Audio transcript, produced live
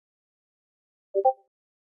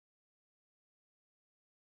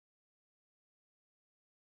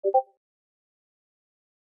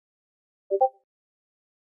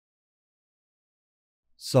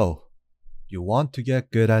So, you want to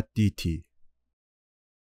get good at DT.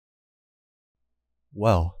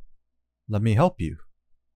 Well, let me help you.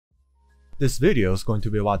 This video is going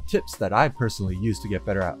to be about tips that I personally use to get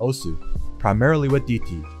better at Osu, primarily with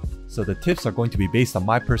DT, so the tips are going to be based on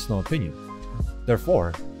my personal opinion.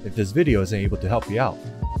 Therefore, if this video isn't able to help you out,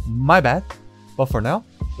 my bad. But for now,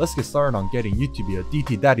 let's get started on getting you to be a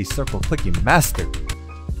DT Daddy circle clicking master.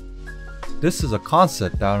 This is a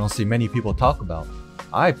concept that I don't see many people talk about.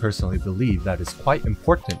 I personally believe that it's quite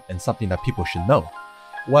important and something that people should know.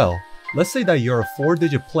 Well, let's say that you're a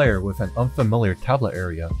 4-digit player with an unfamiliar tablet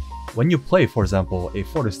area. When you play, for example, a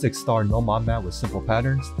 4 to 6 star no mod map with simple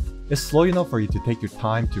patterns, it's slow enough for you to take your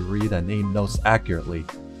time to read and name notes accurately.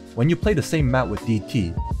 When you play the same map with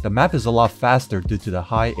DT, the map is a lot faster due to the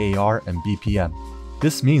high AR and BPM.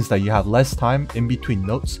 This means that you have less time in between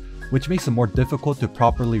notes, which makes it more difficult to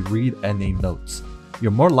properly read and name notes. You're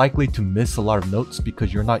more likely to miss a lot of notes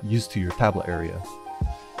because you're not used to your tablet area.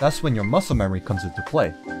 That's when your muscle memory comes into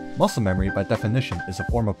play. Muscle memory, by definition, is a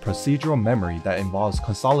form of procedural memory that involves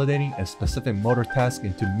consolidating a specific motor task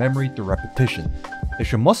into memory through repetition.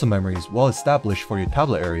 If your muscle memory is well established for your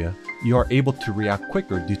tablet area, you are able to react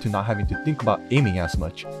quicker due to not having to think about aiming as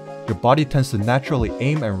much. Your body tends to naturally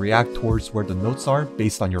aim and react towards where the notes are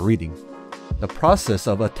based on your reading. The process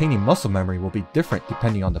of attaining muscle memory will be different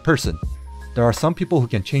depending on the person. There are some people who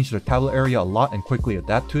can change their tablet area a lot and quickly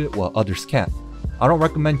adapt to it, while others can't. I don't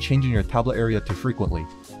recommend changing your tablet area too frequently.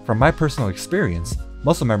 From my personal experience,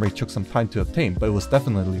 muscle memory took some time to obtain, but it was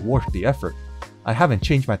definitely worth the effort. I haven't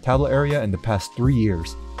changed my tablet area in the past 3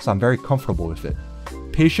 years, so I'm very comfortable with it.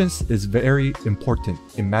 Patience is very important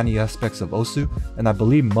in many aspects of Osu, and I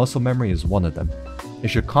believe muscle memory is one of them.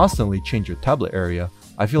 If you constantly change your tablet area,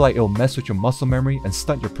 I feel like it will mess with your muscle memory and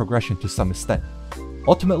stunt your progression to some extent.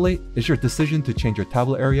 Ultimately, it's your decision to change your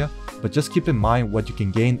tablet area, but just keep in mind what you can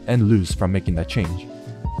gain and lose from making that change.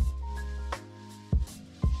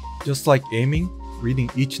 Just like aiming, reading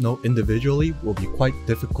each note individually will be quite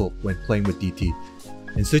difficult when playing with DT.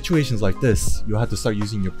 In situations like this, you'll have to start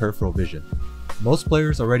using your peripheral vision. Most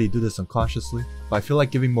players already do this unconsciously, but I feel like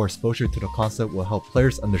giving more exposure to the concept will help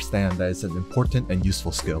players understand that it's an important and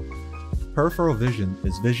useful skill. Peripheral vision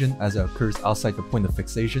is vision as it occurs outside the point of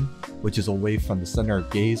fixation, which is away from the center of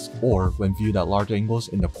gaze or when viewed at large angles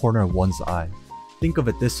in the corner of one's eye. Think of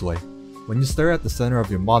it this way. When you stare at the center of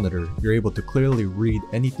your monitor, you're able to clearly read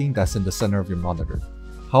anything that's in the center of your monitor.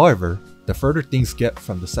 However, the further things get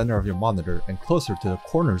from the center of your monitor and closer to the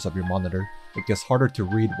corners of your monitor, it gets harder to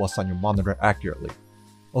read what's on your monitor accurately.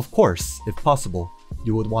 Of course, if possible,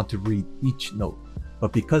 you would want to read each note.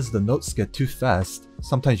 But because the notes get too fast,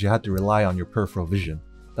 sometimes you have to rely on your peripheral vision.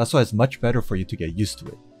 That's why it's much better for you to get used to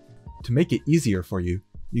it. To make it easier for you,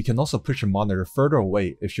 you can also push your monitor further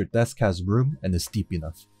away if your desk has room and is deep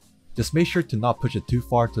enough. Just make sure to not push it too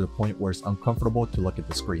far to the point where it's uncomfortable to look at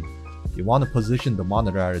the screen. You want to position the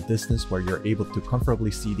monitor at a distance where you're able to comfortably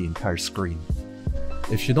see the entire screen.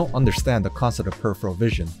 If you don't understand the concept of peripheral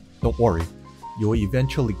vision, don't worry. You will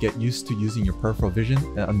eventually get used to using your peripheral vision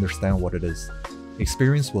and understand what it is.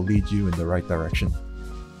 Experience will lead you in the right direction.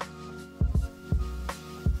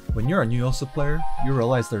 When you're a new Osu player, you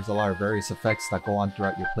realize there's a lot of various effects that go on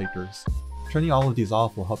throughout your playthroughs. Turning all of these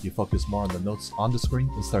off will help you focus more on the notes on the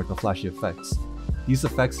screen instead of the flashy effects. These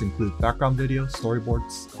effects include background video,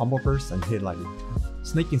 storyboards, combo bursts, and highlighting.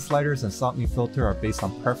 Snaking sliders and softening filter are based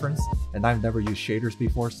on preference, and I've never used shaders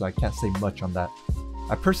before, so I can't say much on that.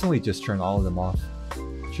 I personally just turn all of them off.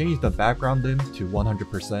 Changing the background dim to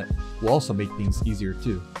 100% will also make things easier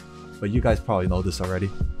too, but you guys probably know this already.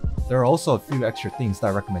 There are also a few extra things that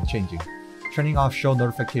I recommend changing. Turning off show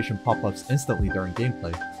notification pop-ups instantly during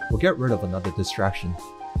gameplay will get rid of another distraction.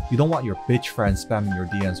 You don't want your bitch friends spamming your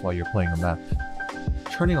DMs while you're playing a map.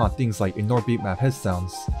 Turning on things like ignore beatmap hit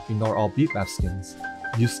sounds, ignore all beatmap skins,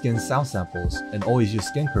 use skin sound samples, and always use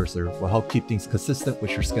skin cursor will help keep things consistent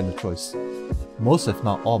with your skin of choice. Most if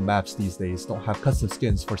not all maps these days don't have custom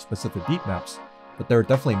skins for specific beatmaps, but there are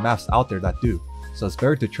definitely maps out there that do, so it's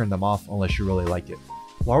better to turn them off unless you really like it.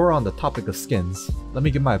 While we're on the topic of skins, let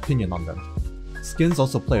me give my opinion on them. Skins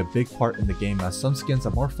also play a big part in the game, as some skins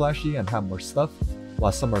are more flashy and have more stuff,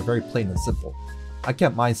 while some are very plain and simple. I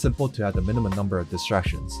kept mine simple to add the minimum number of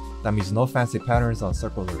distractions. That means no fancy patterns on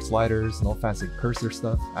circles or sliders, no fancy cursor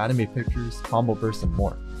stuff, anime pictures, combo bursts, and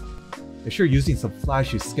more. If you're using some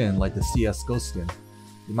flashy skin like the CSGO skin,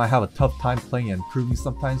 you might have a tough time playing and improving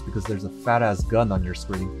sometimes because there's a fat ass gun on your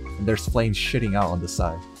screen and there's flames shitting out on the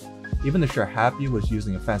side. Even if you're happy with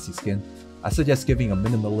using a fancy skin, I suggest giving a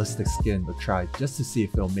minimalistic skin a try just to see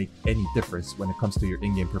if it'll make any difference when it comes to your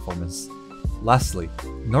in-game performance. Lastly,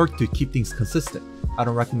 in order to keep things consistent, I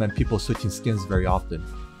don't recommend people switching skins very often.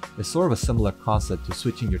 It's sort of a similar concept to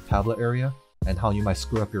switching your tablet area and how you might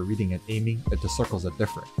screw up your reading and aiming if the circles are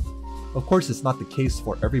different. Of course, it's not the case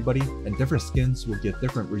for everybody, and different skins will get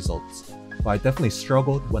different results, but I definitely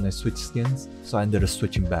struggled when I switched skins, so I ended up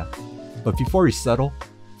switching back. But before you settle,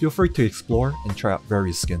 feel free to explore and try out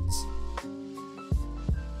various skins.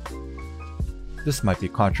 This might be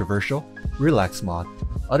controversial. Relax mod,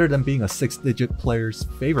 other than being a 6-digit player's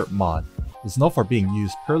favorite mod, is known for being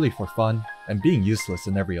used purely for fun and being useless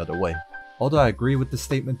in every other way. Although I agree with this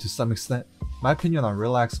statement to some extent, my opinion on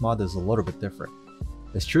Relax mod is a little bit different.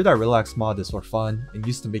 It's true that Relax mod is for fun and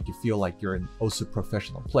used to make you feel like you're an OSU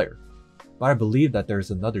professional player, but I believe that there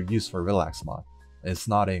is another use for Relax mod, and it's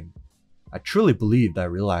not aim. I truly believe that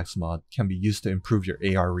Relax mod can be used to improve your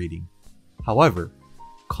AR reading. However,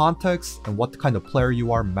 context and what kind of player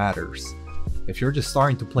you are matters. If you're just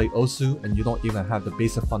starting to play OSU and you don't even have the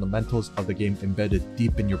basic fundamentals of the game embedded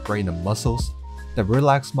deep in your brain and muscles, then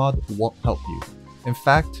Relax mod won't help you. In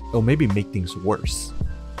fact, it'll maybe make things worse.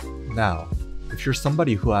 Now, if you're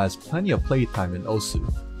somebody who has plenty of playtime in OSU,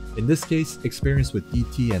 in this case experience with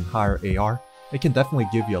DT and higher AR, it can definitely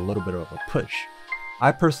give you a little bit of a push.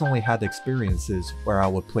 I personally had experiences where I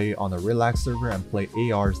would play on a Relax server and play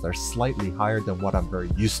ARs that are slightly higher than what I'm very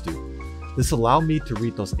used to. This allowed me to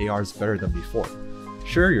read those ARs better than before.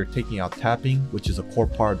 Sure, you're taking out tapping, which is a core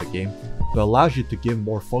part of the game, but allows you to give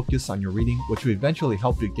more focus on your reading, which will eventually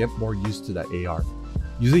help you get more used to that AR.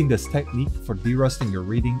 Using this technique for de-rusting your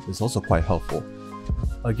reading is also quite helpful.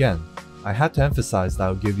 Again, I had to emphasize that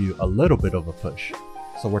I'll give you a little bit of a push,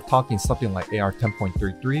 so we're talking something like AR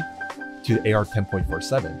 10.33 to AR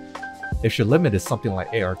 10.47. If your limit is something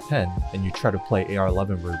like AR 10 and you try to play AR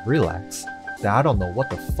 11 with Relax, then I don't know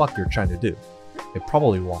what the fuck you're trying to do. It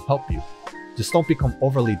probably won't help you. Just don't become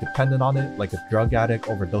overly dependent on it like a drug addict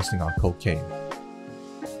overdosing on cocaine.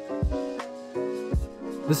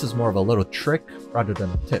 This is more of a little trick rather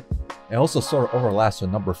than a tip. It also sort of overlaps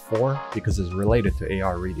with number 4 because it's related to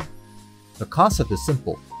AR reading. The concept is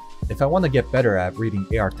simple. If I want to get better at reading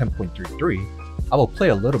AR 10.33, I will play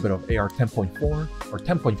a little bit of AR 10.4 or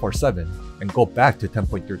 10.47 and go back to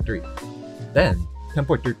 10.33. Then,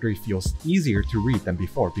 10.33 feels easier to read than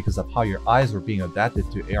before because of how your eyes were being adapted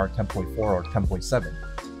to AR 10.4 or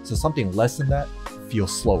 10.7, so something less than that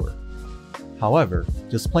feels slower. However,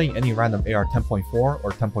 just playing any random AR 10.4 or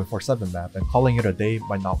 10.47 map and calling it a day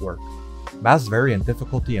might not work. Maps vary in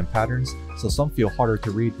difficulty and patterns, so some feel harder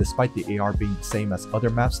to read despite the AR being the same as other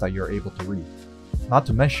maps that you're able to read. Not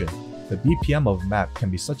to mention, the BPM of a map can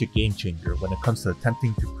be such a game changer when it comes to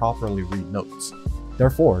attempting to properly read notes.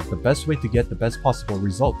 Therefore, the best way to get the best possible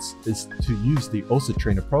results is to use the OSU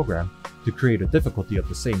Trainer program to create a difficulty of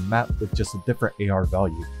the same map with just a different AR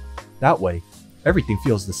value. That way, everything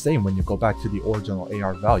feels the same when you go back to the original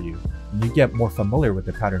AR value, and you get more familiar with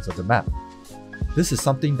the patterns of the map. This is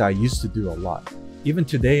something that I used to do a lot. Even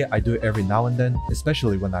today, I do it every now and then,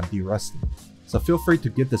 especially when I'm de-rusting. So feel free to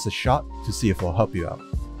give this a shot to see if it will help you out.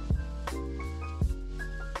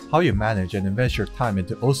 How you manage and invest your time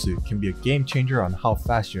into OSU can be a game changer on how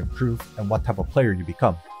fast you improve and what type of player you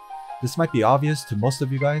become. This might be obvious to most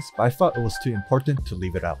of you guys, but I thought it was too important to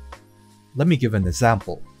leave it out. Let me give an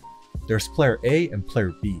example. There's player A and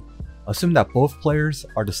player B. Assume that both players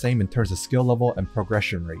are the same in terms of skill level and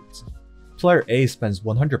progression rates. Player A spends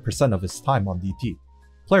 100% of his time on DT.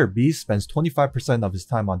 Player B spends 25% of his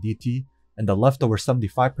time on DT, and the leftover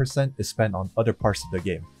 75% is spent on other parts of the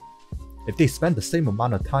game. If they spend the same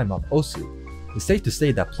amount of time on OSU, it's safe to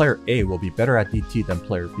say that player A will be better at DT than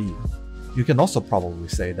player B. You can also probably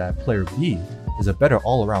say that player B is a better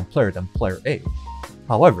all-around player than player A.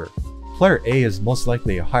 However, player A is most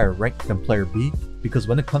likely a higher rank than player B because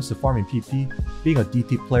when it comes to farming PP, being a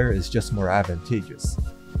DT player is just more advantageous.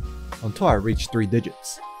 Until I reached 3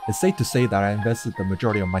 digits, it's safe to say that I invested the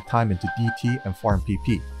majority of my time into DT and farm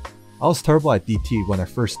PP. I was terrible at DT when I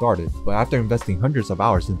first started, but after investing hundreds of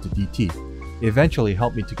hours into DT, it eventually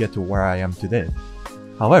helped me to get to where I am today.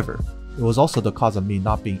 However, it was also the cause of me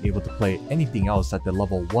not being able to play anything else at the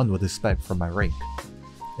level 1 would expect from my rank.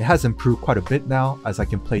 It has improved quite a bit now as I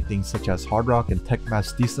can play things such as Hard Rock and Tech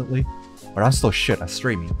Maps decently, but I'm still shit at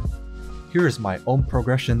streaming. Here is my own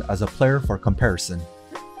progression as a player for comparison.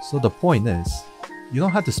 So the point is, you don't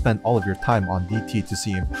have to spend all of your time on DT to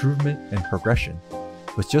see improvement and progression,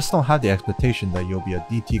 but just don't have the expectation that you'll be a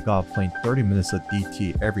DT god playing 30 minutes of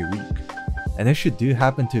DT every week. And if you do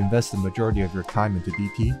happen to invest the majority of your time into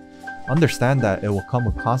DT, understand that it will come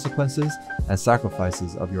with consequences and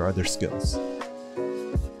sacrifices of your other skills.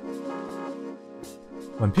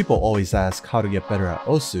 When people always ask how to get better at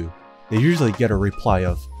OSU, they usually get a reply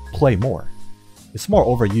of play more. It's more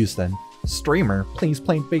overused than streamer please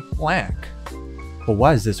play Big Black. But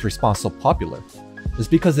why is this response so popular? It's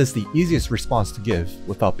because it's the easiest response to give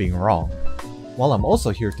without being wrong. While I'm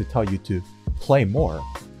also here to tell you to play more,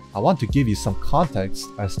 I want to give you some context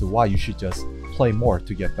as to why you should just play more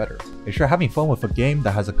to get better. If you're having fun with a game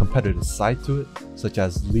that has a competitive side to it, such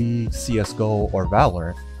as League, CSGO, or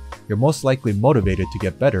Valorant, you're most likely motivated to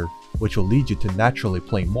get better, which will lead you to naturally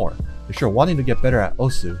playing more. If you're wanting to get better at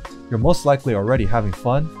Osu, you're most likely already having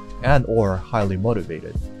fun and or highly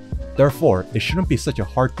motivated. Therefore, it shouldn't be such a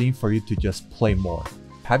hard thing for you to just play more.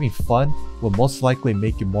 Having fun will most likely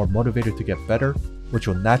make you more motivated to get better, which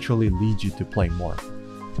will naturally lead you to playing more.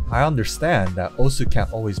 I understand that Osu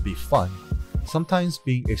can't always be fun. Sometimes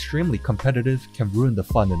being extremely competitive can ruin the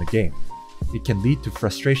fun in the game. It can lead to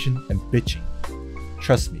frustration and bitching.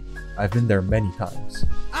 Trust me, I've been there many times.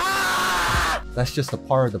 That's just a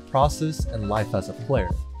part of the process and life as a player.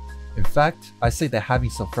 In fact, I say that having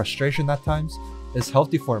some frustration at times is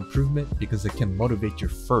healthy for improvement because it can motivate you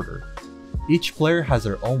further. Each player has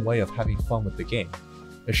their own way of having fun with the game.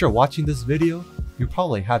 If you're watching this video, you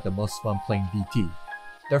probably had the most fun playing DT.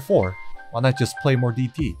 Therefore, why not just play more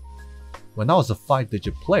DT? When I was a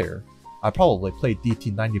 5-digit player, I probably played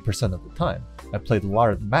DT 90% of the time. I played a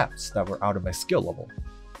lot of maps that were out of my skill level.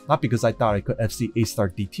 Not because I thought I could FC A-star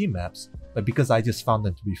DT maps, but because I just found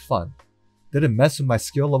them to be fun. Did it mess with my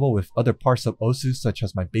skill level with other parts of Osu such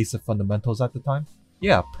as my basic fundamentals at the time?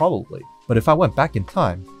 Yeah, probably. But if I went back in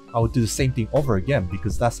time, I would do the same thing over again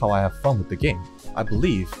because that's how I have fun with the game. I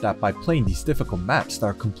believe that by playing these difficult maps that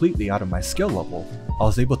are completely out of my skill level, I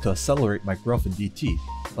was able to accelerate my growth in DT,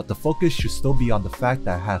 but the focus should still be on the fact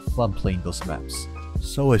that I have fun playing those maps.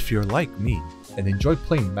 So if you're like me, and enjoy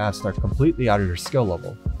playing maps that are completely out of your skill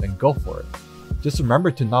level, then go for it. Just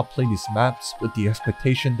remember to not play these maps with the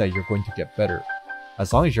expectation that you're going to get better.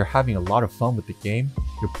 As long as you're having a lot of fun with the game,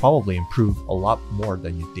 you'll probably improve a lot more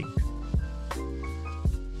than you think.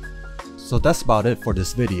 So that's about it for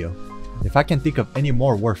this video. If I can think of any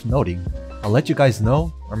more worth noting, I'll let you guys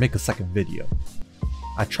know or make a second video.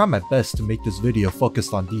 I try my best to make this video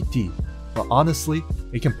focused on DT, but honestly,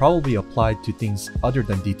 it can probably be applied to things other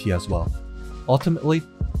than DT as well. Ultimately,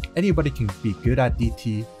 anybody can be good at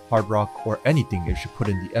DT, hard rock, or anything if you put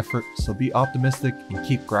in the effort, so be optimistic and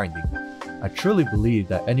keep grinding. I truly believe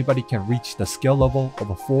that anybody can reach the skill level of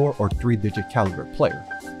a 4 or 3-digit caliber player.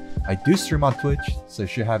 I do stream on Twitch, so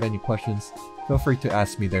if you have any questions, feel free to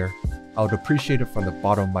ask me there. I would appreciate it from the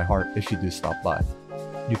bottom of my heart if you do stop by.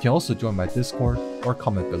 You can also join my Discord or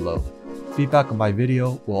comment below. Feedback on my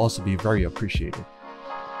video will also be very appreciated.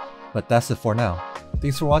 But that's it for now.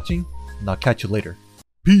 Thanks for watching, and I'll catch you later.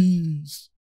 Peace!